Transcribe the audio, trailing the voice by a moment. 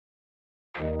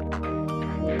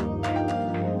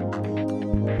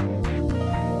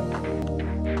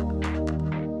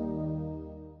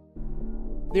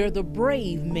They're the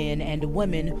brave men and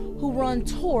women who run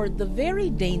toward the very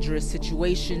dangerous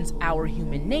situations our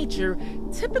human nature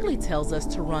typically tells us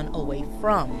to run away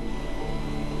from.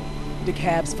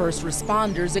 DeKalb's first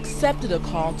responders accepted a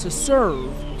call to serve,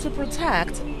 to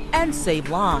protect, and save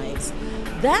lives.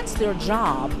 That's their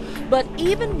job. But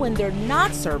even when they're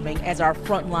not serving as our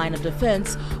front line of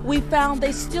defense, we found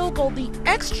they still go the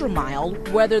extra mile,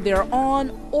 whether they're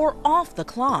on or off the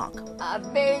clock. A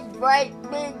big, great,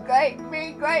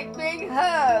 big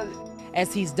hug.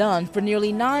 As he's done for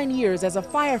nearly 9 years as a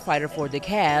firefighter for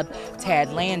DeKalb,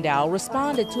 Tad Landau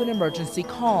responded to an emergency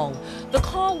call. The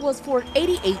call was for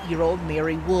 88-year-old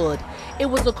Mary Wood. It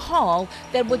was a call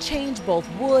that would change both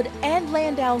Wood and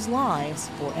Landau's lives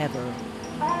forever.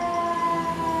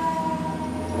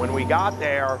 When we got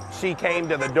there, she came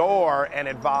to the door and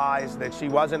advised that she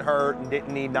wasn't hurt and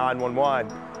didn't need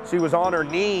 911. She was on her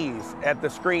knees at the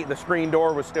screen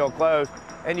door was still closed,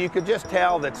 and you could just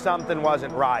tell that something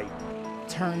wasn't right.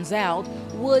 Turns out,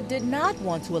 Wood did not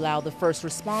want to allow the first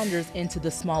responders into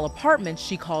the small apartment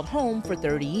she called home for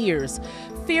 30 years.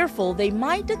 Fearful they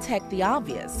might detect the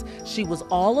obvious, she was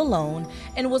all alone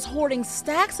and was hoarding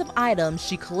stacks of items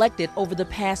she collected over the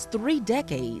past 3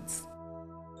 decades.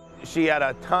 She had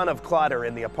a ton of clutter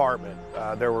in the apartment.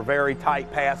 There were very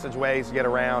tight passageways to get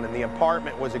around, and the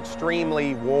apartment was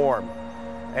extremely warm.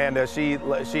 And she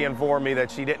informed me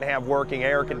that she didn't have working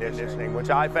air conditioning,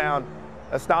 which I found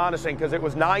astonishing because it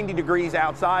was 90 degrees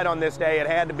outside on this day. It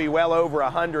had to be well over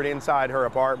 100 inside her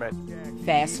apartment.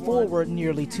 Fast forward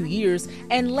nearly 2 years,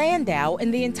 and Landau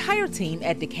and the entire team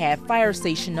at DeKalb Fire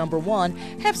Station No. 1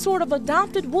 have sort of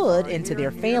adopted Wood into their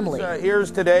family.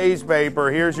 Here's today's paper,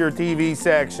 here's your TV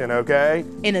section, okay?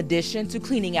 In addition to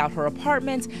cleaning out her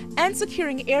apartment and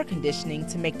securing air conditioning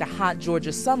to make the hot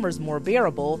Georgia summers more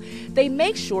bearable, they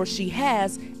make sure she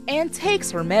has and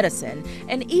takes her medicine,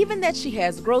 and even that she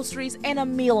has groceries and a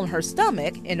meal in her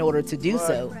stomach in order to do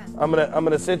so. I'm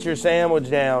gonna sit your sandwich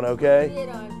down, okay?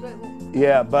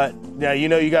 Yeah, but now you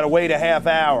know you got to wait a half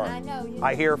hour. I know.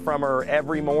 I hear from her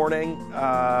every morning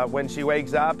when she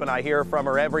wakes up, and I hear from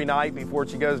her every night before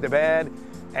she goes to bed.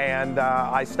 And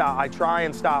I try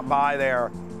and stop by there.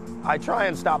 I try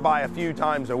and stop by a few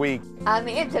times a week. I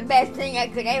mean, it's the best thing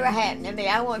that could ever happen to me.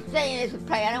 I want to stay in this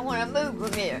place. I don't want to move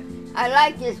from here. I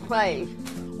like this place.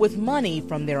 With money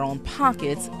from their own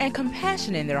pockets and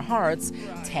compassion in their hearts,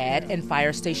 Tad and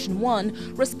Fire Station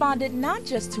 1 responded not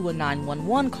just to a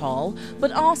 911 call,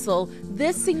 but also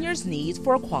this senior's needs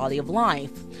for a quality of life.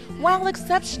 While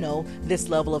exceptional, this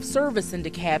level of service in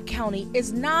DeKalb County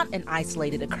is not an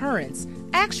isolated occurrence.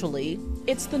 Actually,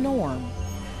 it's the norm.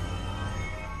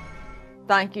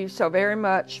 Thank you so very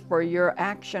much for your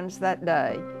actions that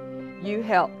day. You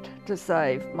helped to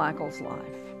save Michael's life.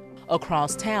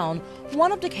 Across town,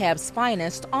 one of DeKalb's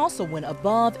finest also went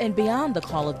above and beyond the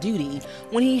call of duty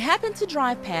when he happened to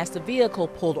drive past a vehicle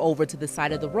pulled over to the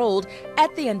side of the road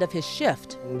at the end of his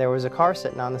shift. There was a car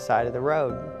sitting on the side of the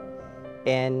road,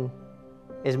 and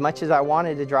as much as I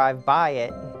wanted to drive by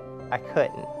it, I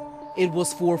couldn't. It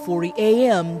was 4:40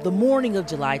 a.m. the morning of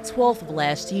July 12th of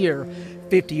last year.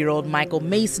 50-year-old Michael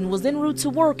Mason was en route to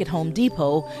work at Home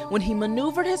Depot when he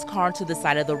maneuvered his car to the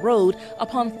side of the road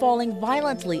upon falling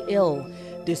violently ill.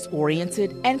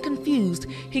 Disoriented and confused,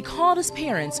 he called his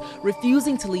parents,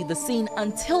 refusing to leave the scene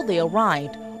until they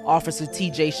arrived. Officer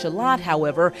T.J. Shalat,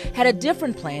 however, had a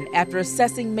different plan after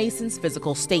assessing Mason's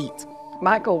physical state.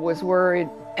 Michael was worried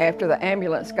after the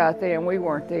ambulance got there and we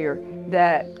weren't there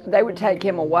that they would take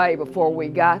him away before we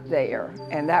got there,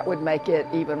 and that would make it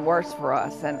even worse for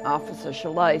us. And Officer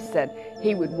Chalet said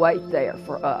he would wait there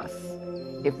for us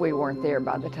if we weren't there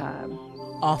by the time.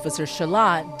 Officer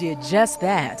Shalat did just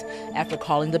that. After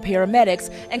calling the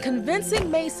paramedics and convincing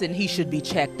Mason he should be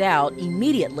checked out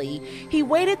immediately, he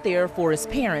waited there for his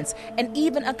parents and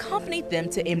even accompanied them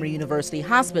to Emory University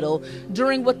Hospital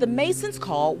during what the Masons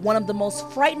call one of the most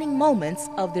frightening moments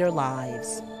of their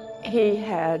lives. He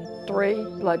had 3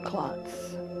 blood clots,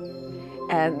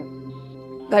 and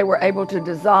they were able to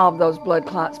dissolve those blood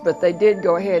clots, but they did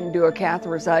go ahead and do a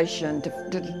catheterization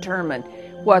to determine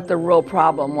what the real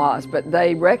problem was, but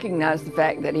they recognized the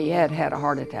fact that he had had a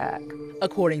heart attack.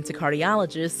 According to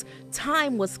cardiologists,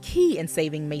 time was key in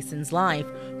saving Mason's life.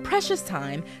 Precious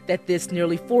time that this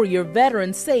nearly 4-year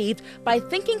veteran saved by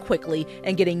thinking quickly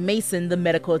and getting Mason the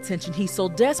medical attention he so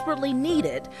desperately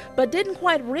needed, but didn't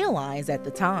quite realize at the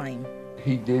time.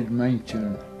 He did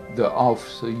mention the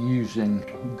officer using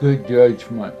good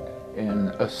judgment and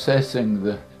assessing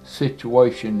the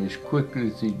situation as quickly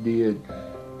as he did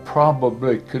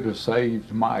probably could have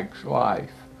saved Mike's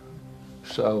life.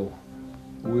 So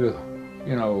we'll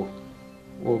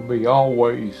be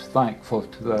always thankful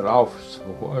to that officer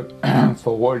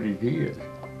for what he did.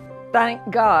 Thank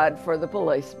God for the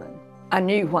policeman. I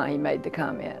knew why he made the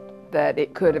comment, that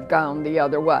it could have gone the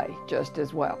other way just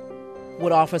as well.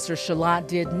 What Officer Shalott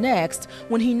did next,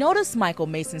 when he noticed Michael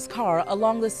Mason's car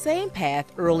along the same path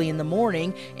early in the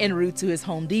morning en route to his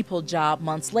Home Depot job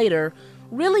months later,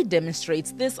 really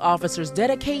demonstrates this officer's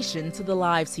dedication to the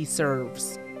lives he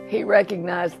serves. He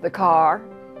recognized the car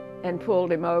and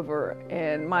pulled him over,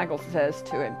 and Michael says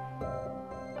to him,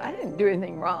 "I didn't do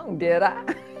anything wrong, did I?"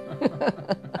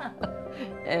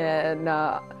 And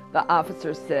the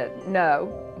officer said,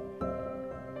 "No.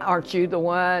 Aren't you the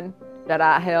one that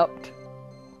I helped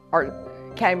or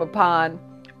came upon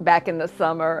back in the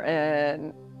summer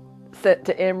and sent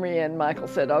to Emory?" And Michael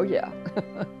said, "Oh, yeah."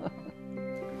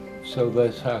 So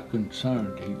that's how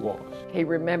concerned he was. He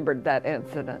remembered that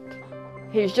incident.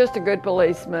 He's just a good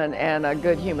policeman and a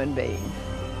good human being.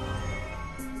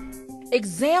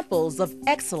 Examples of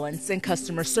excellence in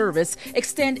customer service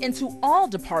extend into all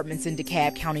departments in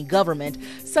DeKalb County government,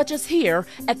 such as here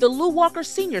at the Lou Walker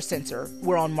Senior Center,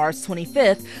 where on March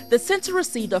 25th, the center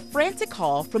received a frantic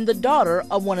call from the daughter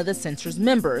of one of the center's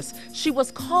members. She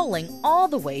was calling all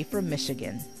the way from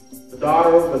Michigan. The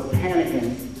daughter was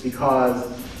panicking because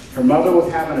her mother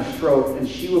was having a stroke and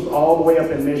she was all the way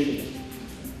up in Michigan.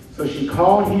 So she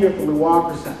called here for Lou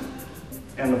Walker Center,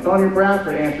 and Latonia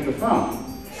Bradford answered the phone.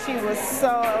 She was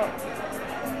so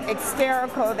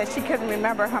hysterical that she couldn't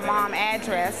remember her mom's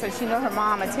address, so she knew her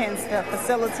mom attends the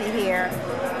facility here,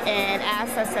 and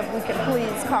asked us if we could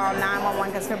please call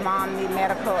 911 because her mom needed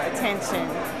medical attention.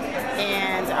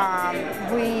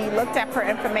 And we looked up her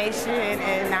information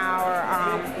in our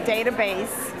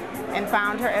database and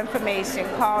found her information,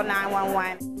 called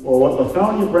 911. Well, what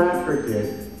Latonia Bradford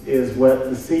did is what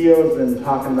the CEO has been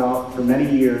talking about for many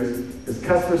years, is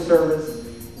customer service,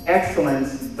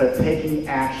 excellence, but taking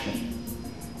action.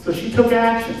 So she took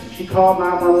action. She called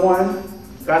 911,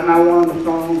 got 911 on the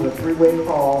phone with a three-way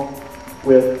call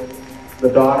with the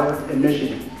daughter in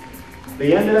Michigan.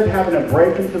 They ended up having to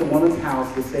break into the woman's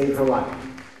house to save her life.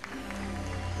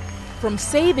 From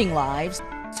saving lives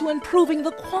to improving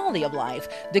the quality of life,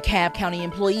 DeKalb County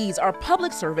employees are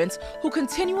public servants who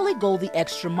continually go the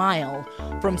extra mile.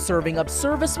 From serving up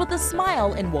service with a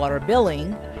smile in water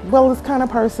billing. Well, it's kind of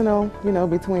personal,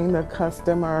 between the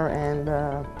customer and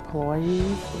the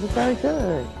employees. It was very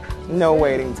good. No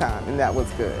waiting time, and that was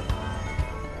good.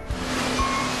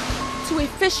 To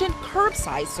efficient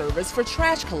curbside service for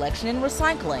trash collection and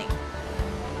recycling.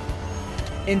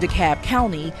 In DeKalb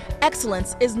County,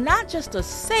 excellence is not just a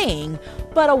saying,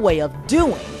 but a way of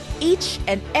doing each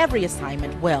and every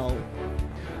assignment well.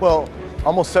 Well,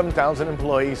 almost 7,000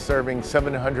 employees serving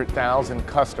 700,000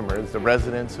 customers, the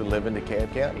residents who live in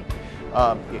DeKalb County.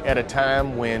 At a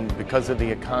time when, because of the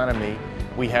economy,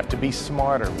 we have to be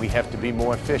smarter, we have to be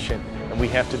more efficient, and we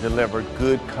have to deliver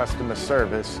good customer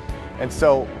service. And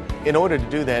so, in order to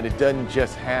do that, it doesn't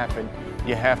just happen.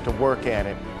 You have to work at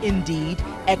it. Indeed,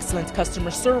 excellent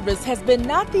customer service has been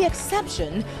not the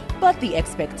exception, but the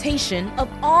expectation of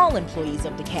all employees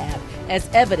of DeKalb, as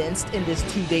evidenced in this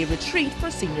two-day retreat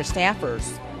for senior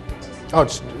staffers. Oh,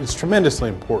 it's tremendously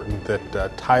important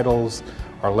that titles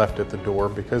are left at the door,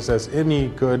 because as any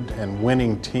good and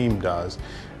winning team does,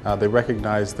 they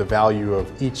recognize the value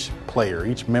of each player.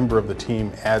 Each member of the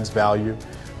team adds value,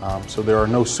 so there are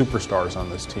no superstars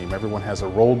on this team. Everyone has a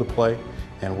role to play,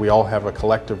 and we all have a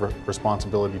collective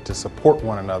responsibility to support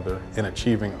one another in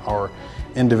achieving our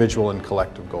individual and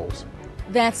collective goals.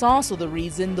 That's also the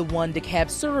reason the ONE DeKalb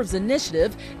Serves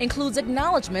initiative includes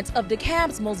acknowledgement of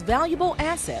DeKalb's most valuable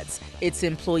assets, its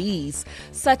employees,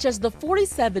 such as the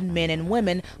 47 men and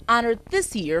women honored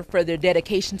this year for their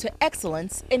dedication to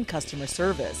excellence in customer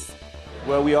service.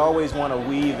 Well, we always want to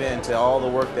weave into all the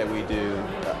work that we do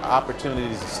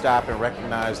opportunities to stop and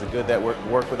recognize the good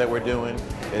work that we're doing.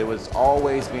 It was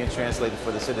always being translated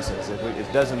for the citizens.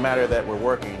 It doesn't matter that we're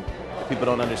working. If people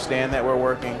don't understand that we're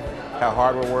working, how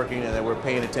hard we're working, and that we're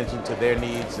paying attention to their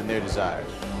needs and their desires.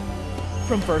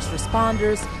 From first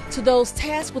responders to those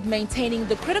tasked with maintaining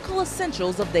the critical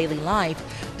essentials of daily life,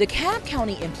 DeKalb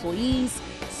County employees,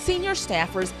 senior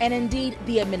staffers, and indeed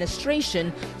the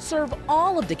administration serve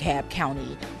all of DeKalb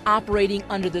County, operating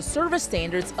under the service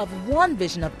standards of one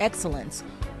vision of excellence,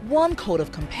 one code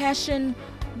of compassion,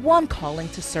 one calling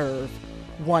to serve.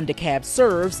 ONE DeKalb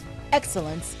Serves,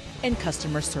 excellence in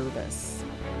customer service.